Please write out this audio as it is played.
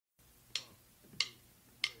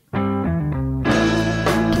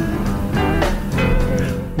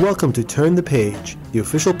Welcome to Turn the Page, the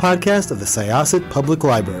official podcast of the Syosset Public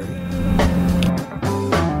Library.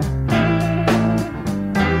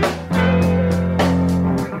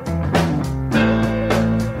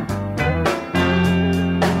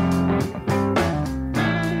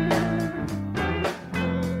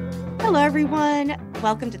 Hello, everyone.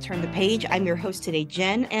 Welcome to Turn the Page. I'm your host today,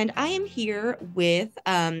 Jen, and I am here with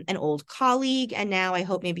an old colleague, and now I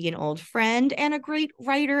hope maybe an old friend, and a great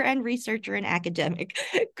writer and researcher and academic.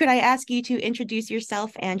 Could I ask you to introduce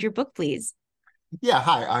yourself and your book, please? Yeah,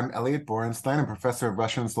 hi, I'm Eliot Borenstein. I'm professor of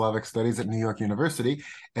Russian and Slavic Studies at New York University,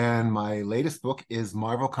 and my latest book is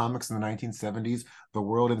Marvel Comics in the 1970s, The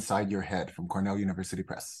World Inside Your Head from Cornell University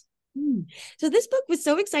Press. So this book was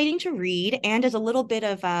so exciting to read, and as a little bit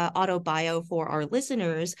of auto bio for our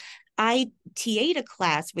listeners, I TA'd a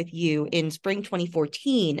class with you in spring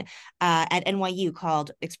 2014 at NYU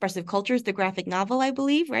called Expressive Cultures, the graphic novel, I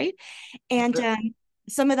believe, right? And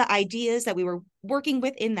some of the ideas that we were working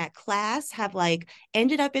with in that class have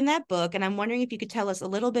ended up in that book. And I'm wondering if you could tell us a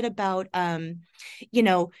little bit about,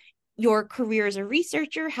 your career as a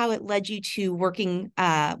researcher, how it led you to working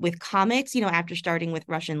with comics, after starting with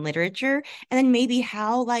Russian literature, and then maybe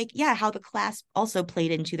how the class also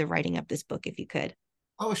played into the writing of this book, if you could.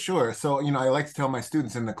 Oh, sure. So, I like to tell my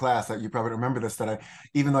students in the class that you probably remember this, that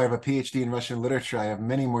even though I have a PhD in Russian literature, I have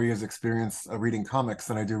many more years experience reading comics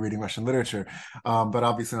than I do reading Russian literature, but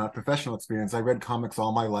obviously not professional experience. I read comics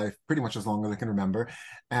all my life, pretty much as long as I can remember,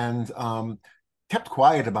 and kept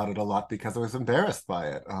quiet about it a lot because I was embarrassed by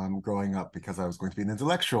it growing up, because I was going to be an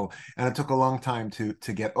intellectual, and it took a long time to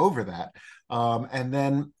get over that. And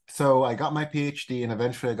then, so I got my PhD, and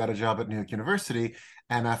eventually I got a job at New York University.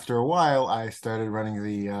 And after a while, I started running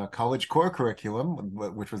the college core curriculum,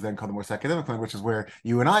 which was then called the Morse Academic Plan, which is where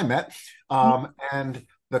you and I met. And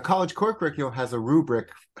the college core curriculum had a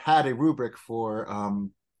rubric for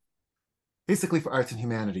basically for arts and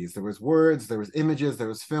humanities. There was words, there was images, there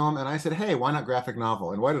was film, and I said, hey, why not graphic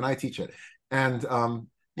novel? And why didn't I teach it? And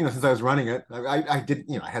since I was running it, I did,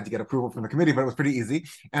 I had to get approval from the committee, but it was pretty easy.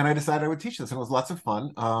 And I decided I would teach this, and it was lots of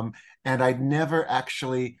fun. And I'd never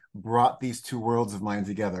actually brought these two worlds of mine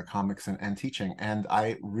together, comics and teaching. And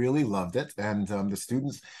I really loved it. And the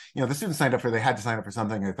students signed up they had to sign up for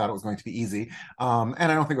something. I thought it was going to be easy. And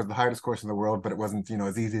I don't think it was the hardest course in the world, but it wasn't,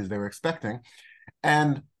 as easy as they were expecting.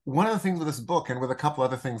 And one of the things with this book, and with a couple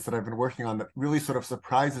other things that I've been working on that really sort of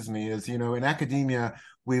surprises me, is, in academia,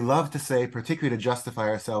 we love to say, particularly to justify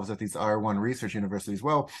ourselves at these R1 research universities,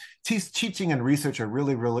 well, teaching and research are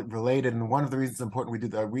really, really related. And one of the reasons it's important we do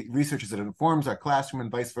the research is that it informs our classroom and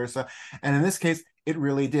vice versa. And in this case, it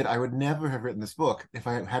really did. I would never have written this book if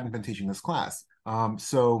I hadn't been teaching this class.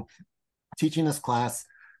 So teaching this class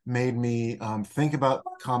made me think about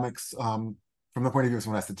comics from the point of view of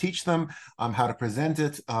someone has to teach them, how to present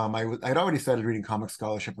it. I'd already started reading comic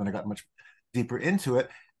scholarship, and I got much deeper into it.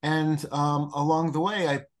 And along the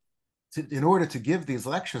way, in order to give these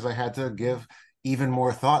lectures, I had to give even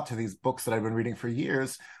more thought to these books that I've been reading for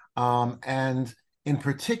years. And in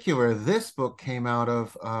particular, this book came out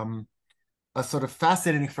of a sort of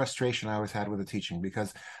fascinating frustration I always had with the teaching,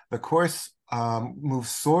 because the course moves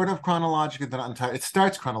sort of chronologically, but not entirely. It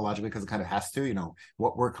starts chronologically because it kind of has to,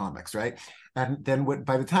 what were comics, right? And then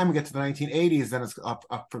by the time we get to the 1980s, then it's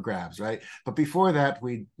up for grabs, right? But before that,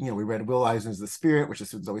 we read Will Eisner's The Spirit, which the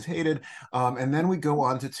students always hated. And then we go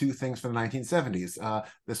on to two things from the 1970s.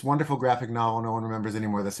 This wonderful graphic novel no one remembers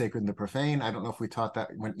anymore, The Sacred and the Profane. I don't know if we taught that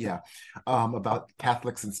about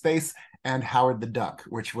Catholics in space, and Howard the Duck,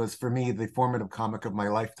 which was, for me, the formative comic of my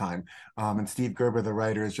lifetime. And Steve Gerber, the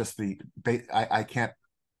writer, is just I can't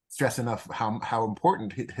stress enough how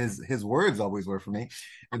important his words always were for me,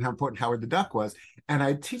 and how important Howard the Duck was. And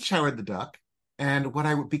I teach Howard the Duck, and what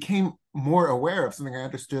I became more aware of, something I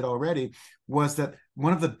understood already, was that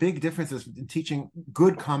one of the big differences in teaching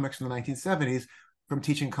good comics from the 1970s from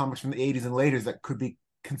teaching comics from the 80s and later that could be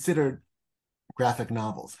considered graphic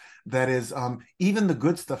novels. That is, even the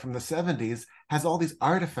good stuff from the 70s has all these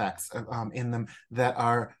artifacts in them that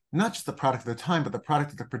are not just the product of the time, but the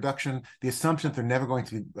product of the production, the assumption that they're never going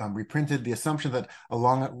to be reprinted, the assumption that a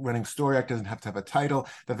long-running story arc doesn't have to have a title,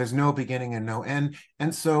 that there's no beginning and no end.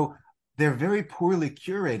 And so they're very poorly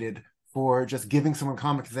curated for just giving someone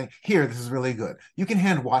comics and saying, here, this is really good. You can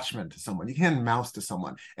hand Watchmen to someone, you can hand Mouse to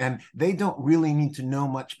someone, and they don't really need to know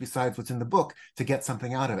much besides what's in the book to get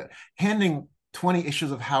something out of it. Handing 20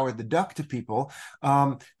 issues of Howard the Duck to people,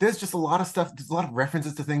 there's just a lot of stuff, there's a lot of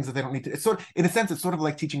references to things that they don't need to. It's sort of, in a sense, it's sort of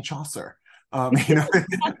like teaching Chaucer. But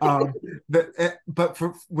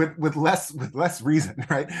with less reason,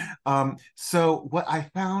 right? So what I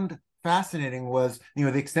found fascinating was, the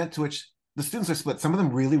extent to which the students are split. Some of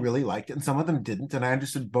them really, really liked it, and some of them didn't. And I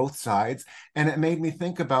understood both sides, and it made me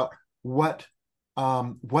think about what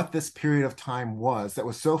this period of time was that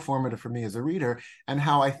was so formative for me as a reader, and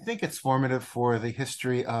how I think it's formative for the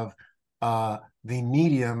history of the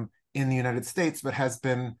medium in the United States, but has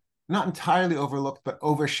been not entirely overlooked, but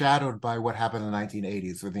overshadowed by what happened in the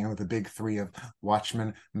 1980s with, the big three of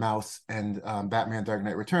Watchmen, Mouse, and Batman Dark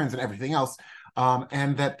Knight Returns and everything else.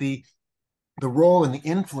 And that the role and the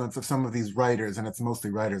influence of some of these writers, and it's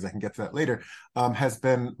mostly writers, I can get to that later, has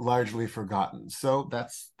been largely forgotten. So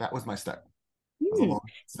that was my start. It was a long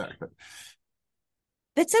start, but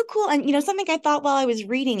That's so cool. And, something I thought while I was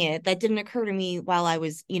reading it that didn't occur to me while I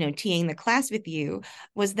was, TAing the class with you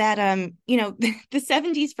was that, the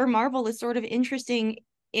 70s for Marvel is sort of interesting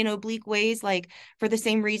in oblique ways, like for the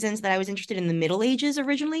same reasons that I was interested in the Middle Ages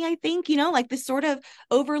originally, I think, like this sort of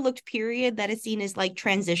overlooked period that is seen as like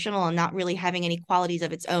transitional and not really having any qualities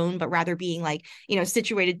of its own, but rather being like,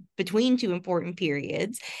 situated between two important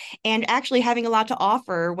periods and actually having a lot to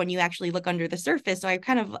offer when you actually look under the surface. So I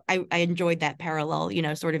enjoyed that parallel,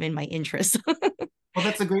 sort of in my interest. well,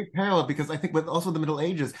 that's a great parallel, because I think with also the Middle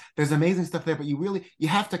Ages, there's amazing stuff there, but you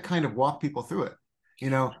have to kind of walk people through it,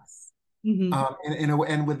 Mm-hmm.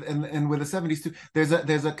 and with the 70s too.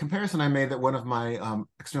 There's a comparison I made that one of my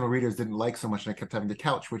external readers didn't like so much, and I kept having to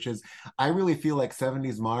couch, which is I really feel like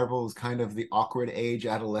 70s Marvel is kind of the awkward age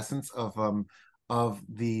adolescence of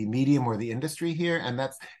the medium or the industry here, and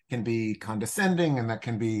that can be condescending, and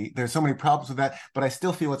there's so many problems with that, but I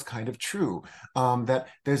still feel it's kind of true, that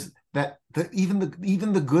there's even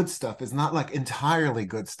the good stuff is not like entirely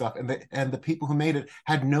good stuff, and the people who made it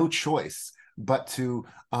had no choice but to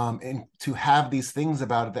have these things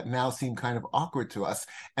about it that now seem kind of awkward to us.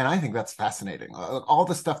 And I think that's fascinating. All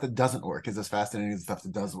the stuff that doesn't work is as fascinating as the stuff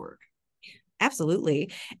that does work.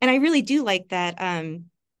 Absolutely. And I really do like that.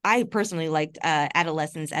 I personally liked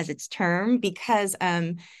adolescence as its term because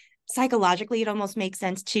psychologically it almost makes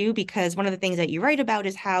sense too, because one of the things that you write about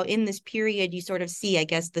is how in this period you sort of see, I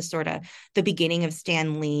guess, the beginning of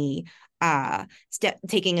Stan Lee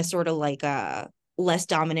taking a sort of like a less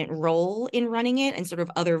dominant role in running it, and sort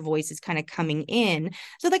of other voices kind of coming in.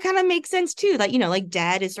 So that kind of makes sense too, that, like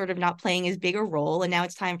Dad is sort of not playing as big a role, and now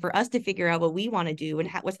it's time for us to figure out what we want to do and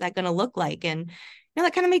what's that going to look like. And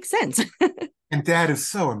that kind of makes sense. And Dad is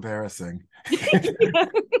so embarrassing.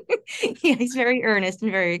 Yeah, he's very earnest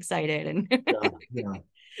and very excited. And yeah.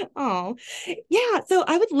 oh, yeah. So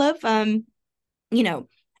I would love, I'd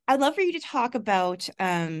love for you to talk about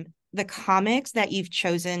the comics that you've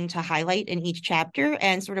chosen to highlight in each chapter,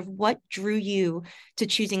 and sort of what drew you to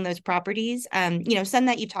choosing those properties. Some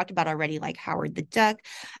that you've talked about already, like Howard the Duck.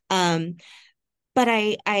 But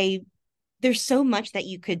I there's so much that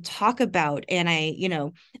you could talk about, and I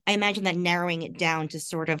imagine that narrowing it down to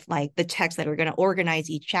sort of like the text that are going to organize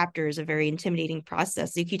each chapter is a very intimidating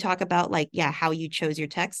process. So can you talk about how you chose your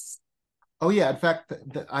texts? Oh yeah, in fact,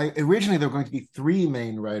 originally there were going to be three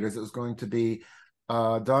main writers. It was going to be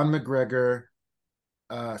Don McGregor,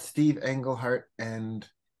 Steve Englehart, and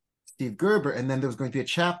Steve Gerber, and then there was going to be a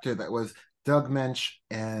chapter that was Doug Mensch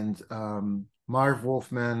and Marv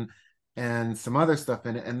Wolfman and some other stuff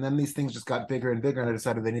in it. And then these things just got bigger and bigger, and I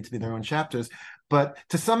decided they need to be their own chapters. But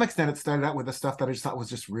to some extent, it started out with the stuff that I just thought was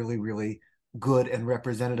just really, really good and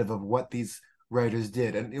representative of what these writers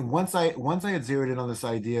did. And once I had zeroed in on this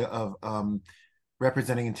idea of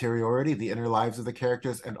representing interiority, the inner lives of the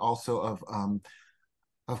characters, and also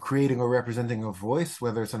of creating or representing a voice,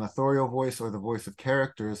 whether it's an authorial voice or the voice of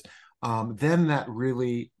characters, then that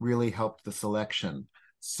really, really helped the selection.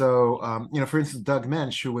 So, for instance, Doug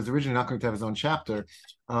Mensch, who was originally not going to have his own chapter,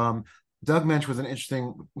 Doug Mensch was an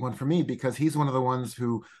interesting one for me because he's one of the ones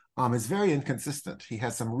who is very inconsistent. He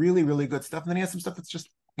has some really, really good stuff, and then he has some stuff that's just,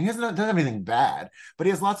 he doesn't have anything bad, but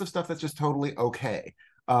he has lots of stuff that's just totally okay.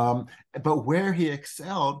 But where he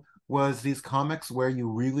excelled was these comics where you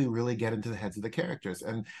really, really get into the heads of the characters,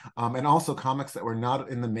 and also comics that were not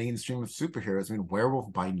in the mainstream of superheroes. I mean,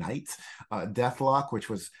 Werewolf by Night, Deathlock, which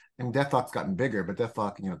was, and Deathlock's gotten bigger, but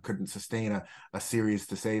Deathlock, couldn't sustain a series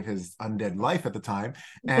to save his undead life at the time,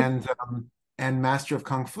 and Master of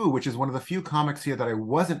Kung Fu, which is one of the few comics here that I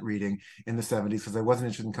wasn't reading in the 70s because I wasn't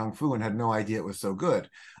interested in Kung Fu and had no idea it was so good.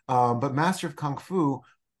 But Master of Kung Fu,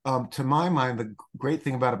 to my mind, the great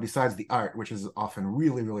thing about it, besides the art, which is often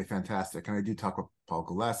really, really fantastic, and I do talk with Paul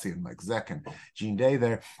Galassi and Mike Zeck and Gene Day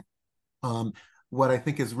there, what I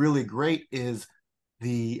think is really great is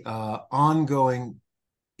the ongoing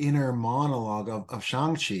inner monologue of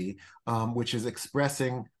Shang-Chi, which is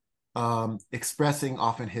expressing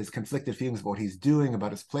often his conflicted feelings about what he's doing, about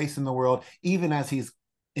his place in the world, even as he's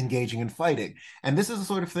engaging in fighting. And this is the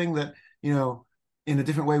sort of thing that you know, in a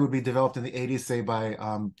different way would be developed in the 80s, say by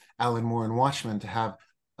Alan Moore and Watchmen, to have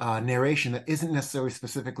narration that isn't necessarily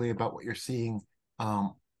specifically about what you're seeing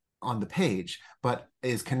on the page, but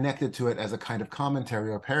is connected to it as a kind of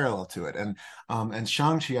commentary or parallel to it. And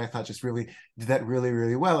Shang-Chi, I thought, just really did that really,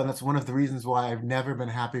 really well. And that's one of the reasons why I've never been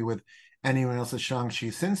happy with anyone else's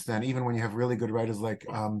Shang-Chi since then, even when you have really good writers like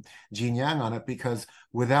Gene Yang on it, because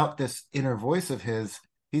without this inner voice of his,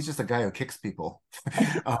 he's just a guy who kicks people.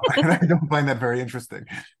 And I don't find that very interesting.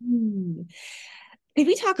 Could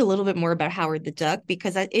we talk a little bit more about Howard the Duck?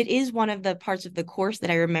 Because it is one of the parts of the course that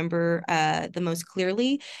I remember the most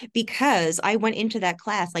clearly, because I went into that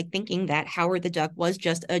class like thinking that Howard the Duck was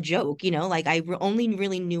just a joke, you know, like I only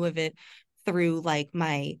really knew of it through like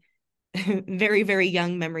my very, very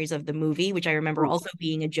young memories of the movie, which I remember also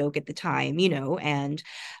being a joke at the time, you know, and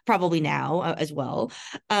probably now as well.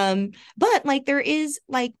 But like there is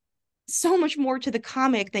like so much more to the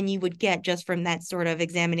comic than you would get just from that sort of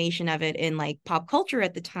examination of it in like pop culture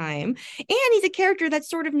at the time. And he's a character that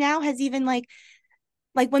sort of now has even like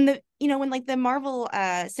when the you know when like the Marvel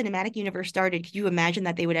cinematic universe started, could you imagine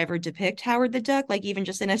that they would ever depict Howard the Duck like even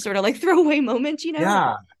just in a sort of like throwaway moment, you know?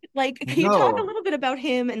 Yeah. Like can you talk a little bit about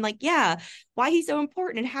him and like why he's so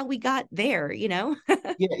important and how we got there, you know?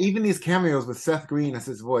 Yeah, even these cameos with Seth Green as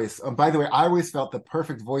his voice. By the way, I always felt the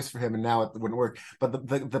perfect voice for him, and now it wouldn't work. But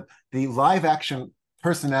the live action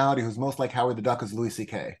personality who's most like Howard the Duck is Louis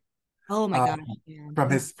C.K. Oh my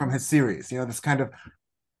gosh. From his series. You know, this kind of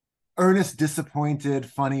earnest, disappointed,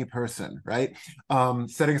 funny person, right?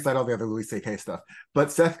 Setting aside all the other Louis C.K. stuff.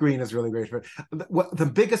 But Seth Green is really great for it. What the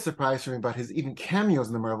biggest surprise for me about his even cameos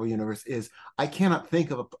in the Marvel Universe is I cannot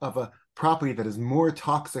think of a property that is more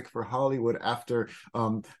toxic for Hollywood after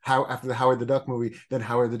after the Howard the Duck movie than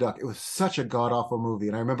Howard the Duck. It was such a god-awful movie.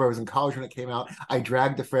 And I remember I was in college when it came out. I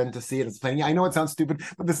dragged a friend to see it. It's playing, yeah, I know it sounds stupid,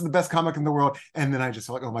 but this is the best comic in the world. And then I just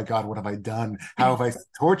felt like, oh my God, what have I done? How have I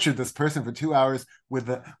tortured this person for 2 hours with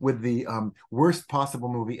the worst possible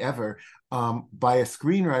movie ever by a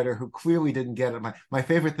screenwriter who clearly didn't get it. My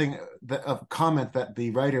favorite thing, a comment that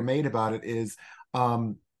the writer made about it is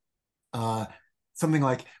something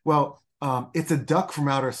like, well, it's a duck from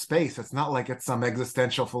outer space. It's not like it's some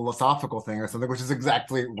existential philosophical thing or something, which is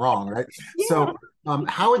exactly wrong, right? Yeah. So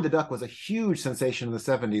Howard the Duck was a huge sensation in the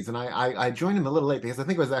 70s, and I joined him a little late because I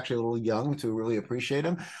think I was actually a little young to really appreciate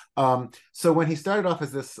him. So when he started off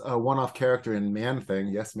as this one-off character in Man Thing,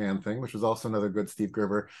 Yes, Man Thing, which was also another good Steve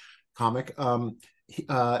Gerber comic,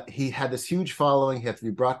 he had this huge following. He had to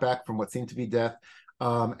be brought back from what seemed to be death.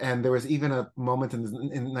 And there was even a moment in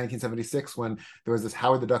 1976 when there was this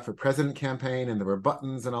Howard the Duck for President campaign, and there were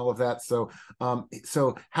buttons and all of that. So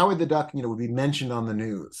Howard the Duck, would be mentioned on the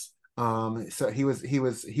news. So he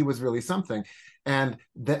was really something. And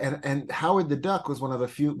Howard the Duck was one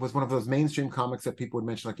of those mainstream comics that people would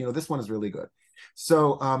mention, like, this one is really good.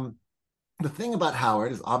 So the thing about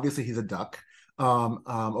Howard is obviously he's a duck,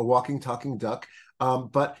 a walking, talking duck.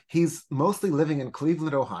 But he's mostly living in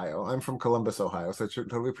Cleveland, Ohio. I'm from Columbus, Ohio, so I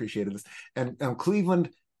totally appreciated this. And Cleveland,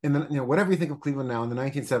 in the whatever you think of Cleveland now, in the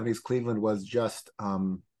 1970s, Cleveland was just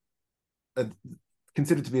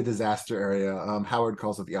considered to be a disaster area. Howard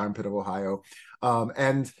calls it the armpit of Ohio,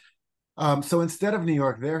 so instead of New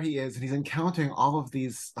York, there he is, and he's encountering all of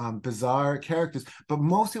these bizarre characters. But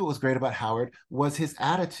mostly, what was great about Howard was his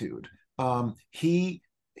attitude.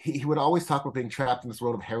 He would always talk about being trapped in this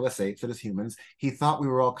world of hairless apes that as humans. He thought we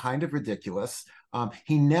were all kind of ridiculous.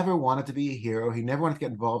 He never wanted to be a hero. He never wanted to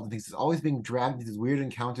get involved in things. He's always being dragged into these weird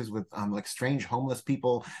encounters with like strange homeless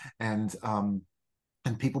people and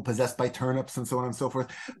people possessed by turnips and so on and so forth.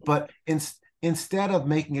 But instead of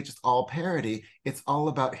making it just all parody, it's all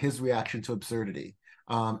about his reaction to absurdity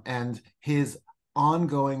and his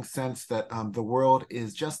ongoing sense that the world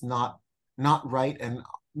is just not right and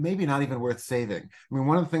maybe not even worth saving. I mean,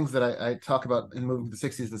 one of the things that I talk about in moving from the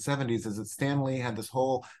 60s to the 70s is that Stan Lee had this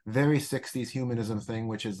whole very 60s humanism thing,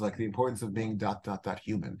 which is like the importance of being ...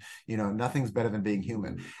 human. Nothing's better than being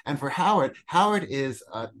human. And for Howard is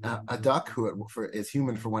a duck who is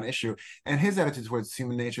human for one issue, and his attitude towards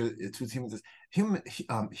human nature, towards humans, is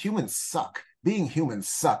humans suck. Being humans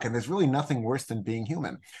suck, and there's really nothing worse than being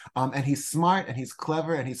human. And he's smart, and he's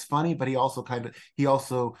clever, and he's funny, but he also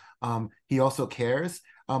cares.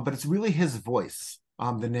 But it's really his voice,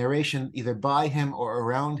 the narration either by him or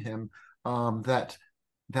around him, that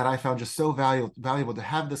I found just so valuable to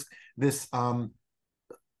have this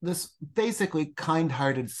basically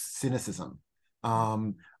kind-hearted cynicism,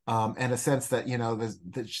 and a sense that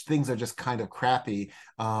that things are just kind of crappy.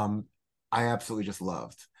 I absolutely just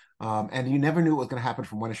loved. And you never knew what was going to happen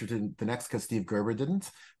from one issue to the next because Steve Gerber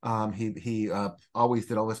didn't. He always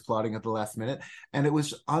did all this plotting at the last minute, and it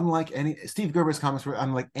was unlike any Steve Gerber's comics were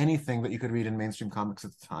unlike anything that you could read in mainstream comics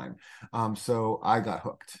at the time. So I got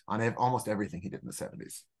hooked on almost everything he did in the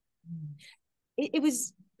 70s. It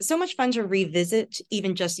was so much fun to revisit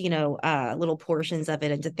even just, little portions of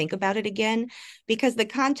it and to think about it again, because the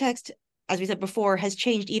context, as we said before, has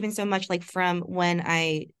changed even so much, like from when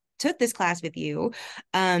I took this class with you.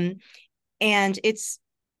 And it's,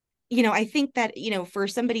 I think that, for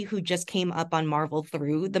somebody who just came up on Marvel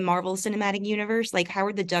through the Marvel Cinematic Universe, like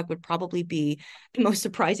Howard the Duck would probably be the most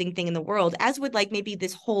surprising thing in the world, as would like maybe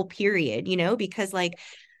this whole period, because like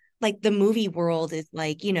the movie world is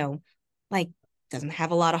like, like doesn't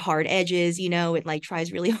have a lot of hard edges, it like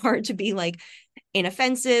tries really hard to be like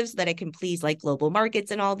inoffensive so that it can please like global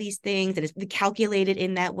markets and all these things, and it's calculated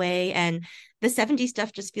in that way. And the 70s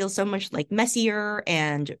stuff just feels so much like messier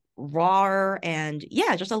and raw, and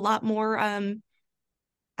yeah, just a lot more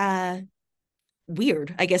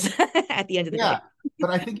weird, I guess, at the end of the day. Yeah, but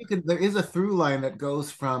I think there is a through line that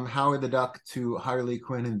goes from Howard the Duck to Harley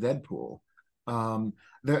Quinn and Deadpool.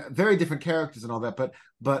 They're very different characters and all that,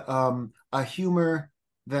 but a humor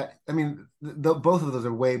that, I mean, both of those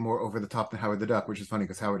are way more over the top than Howard the Duck, which is funny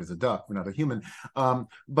because Howard is a duck, we're not a human.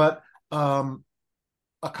 But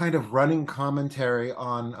a kind of running commentary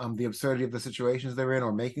on the absurdity of the situations they're in,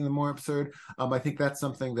 or making them more absurd. I think that's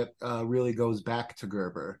something that really goes back to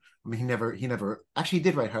Gerber. I mean, he never actually he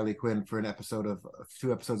did write Harley Quinn for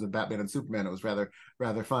two episodes of Batman and Superman. It was rather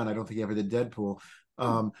fun. I don't think he ever did Deadpool.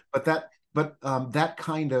 But that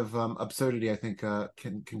kind of absurdity, I think,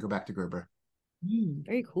 can go back to Gerber.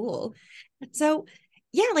 Very cool. So,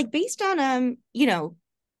 yeah, like based on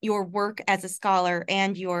your work as a scholar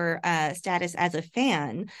and your status as a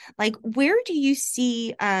fan, like where do you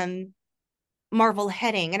see Marvel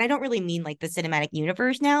heading? And I don't really mean like the cinematic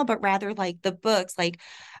universe now, but rather like the books. Like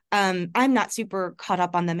I'm not super caught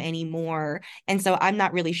up on them anymore, and so I'm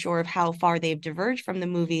not really sure of how far they've diverged from the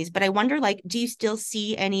movies. But I wonder, like, do you still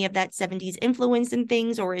see any of that 70s influence in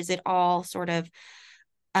things, or is it all sort of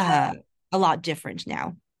a lot different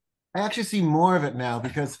now? I actually see more of it now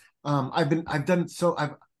because I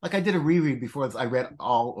did a reread before this. I read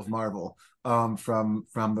all of Marvel from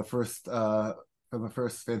the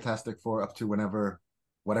first Fantastic Four up to whatever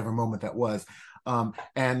moment that was,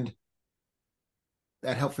 and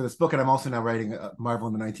that helped for this book. And I'm also now writing Marvel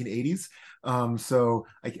in the 1980s. So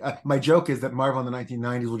my joke is that Marvel in the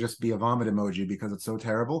 1990s will just be a vomit emoji because it's so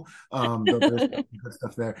terrible. There's good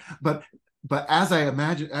stuff there, but as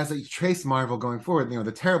I trace Marvel going forward,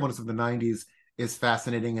 the terribleness of the 90s is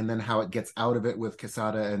fascinating, and then how it gets out of it with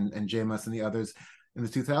Quesada and Jamas and the others in the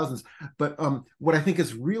 2000s. But what I think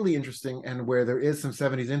is really interesting, and where there is some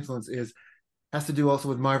 70s influence, has to do also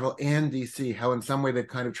with Marvel and DC, how in some way they've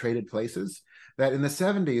kind of traded places. That in the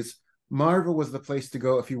 70s, Marvel was the place to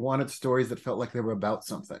go if you wanted stories that felt like they were about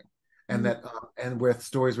something, and that and where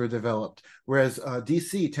stories were developed. Whereas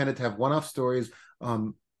DC tended to have one-off stories,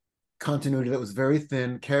 continuity that was very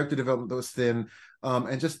thin, character development that was thin,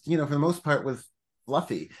 and just for the most part was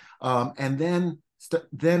fluffy. And then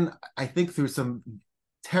I think through some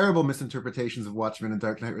terrible misinterpretations of Watchmen and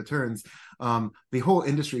Dark Knight Returns, the whole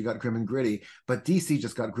industry got grim and gritty, but DC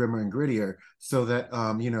just got grimmer and grittier, so that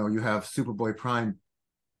you have Superboy Prime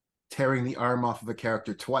tearing the arm off of a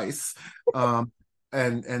character twice,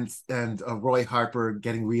 and Roy Harper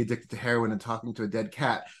getting re-addicted to heroin and talking to a dead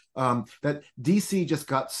cat. That DC just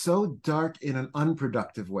got so dark in an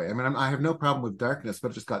unproductive way. I mean, I have no problem with darkness,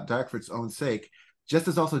 but it just got dark for its own sake. Just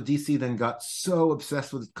as also DC then got so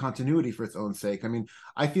obsessed with continuity for its own sake. I mean,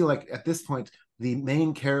 I feel like at this point, the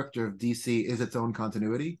main character of DC is its own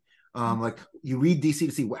continuity. Like you read DC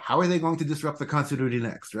to see how are they going to disrupt the continuity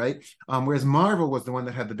next, right? Whereas Marvel was the one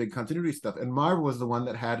that had the big continuity stuff, and Marvel was the one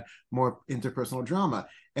that had more interpersonal drama.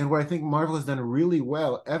 And what I think Marvel has done really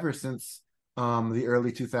well ever since the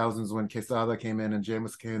early 2000s, when Quesada came in and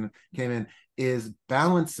James came in, is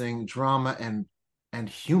balancing drama and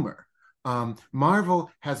humor.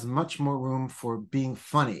 Marvel has much more room for being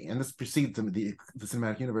funny, and this precedes the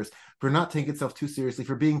cinematic universe, for not taking itself too seriously,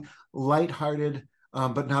 for being lighthearted,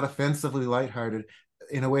 but not offensively lighthearted,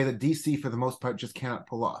 in a way that DC, for the most part, just cannot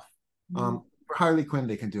pull off. For Harley Quinn,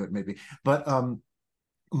 they can do it maybe, but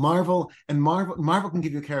Marvel can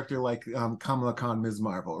give you a character like Kamala Khan, Ms.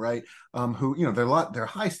 Marvel, right? Who they're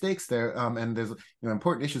high stakes there, and there's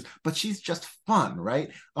important issues, but she's just fun,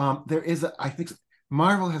 right? I think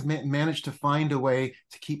Marvel has managed to find a way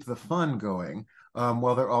to keep the fun going,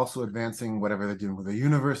 while they're also advancing whatever they're doing with the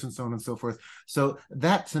universe and so on and so forth. So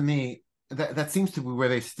that, to me, that seems to be where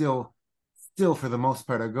they still still for the most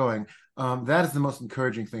part are going. That is the most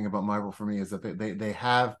encouraging thing about Marvel for me, is that they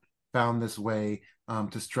have found this way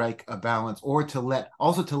to strike a balance, or to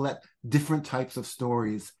let different types of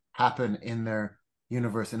stories happen in their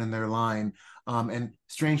universe and in their line, and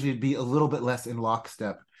strangely be a little bit less in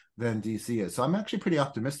lockstep than DC is. So I'm actually pretty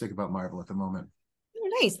optimistic about Marvel at the moment. Oh,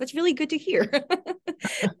 nice. That's really good to hear.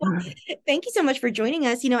 Well, thank you so much for joining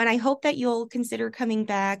us, and I hope that you'll consider coming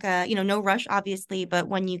back, no rush, obviously, but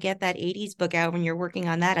when you get that 80s book out, when you're working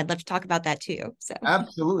on that, I'd love to talk about that too. So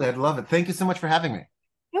Absolutely. I'd love it. Thank you so much for having me.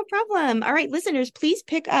 no problem. All right, listeners, please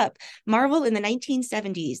pick up Marvel in the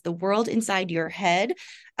 1970s, The World Inside Your Head.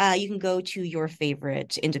 You can go to your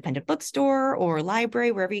favorite independent bookstore or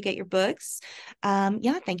library, wherever you get your books.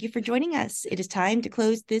 Thank you for joining us. It is time to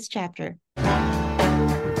close this chapter.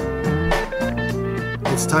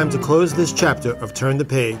 It's time to close this chapter of Turn the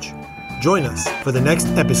Page. Join us for the next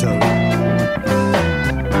episode.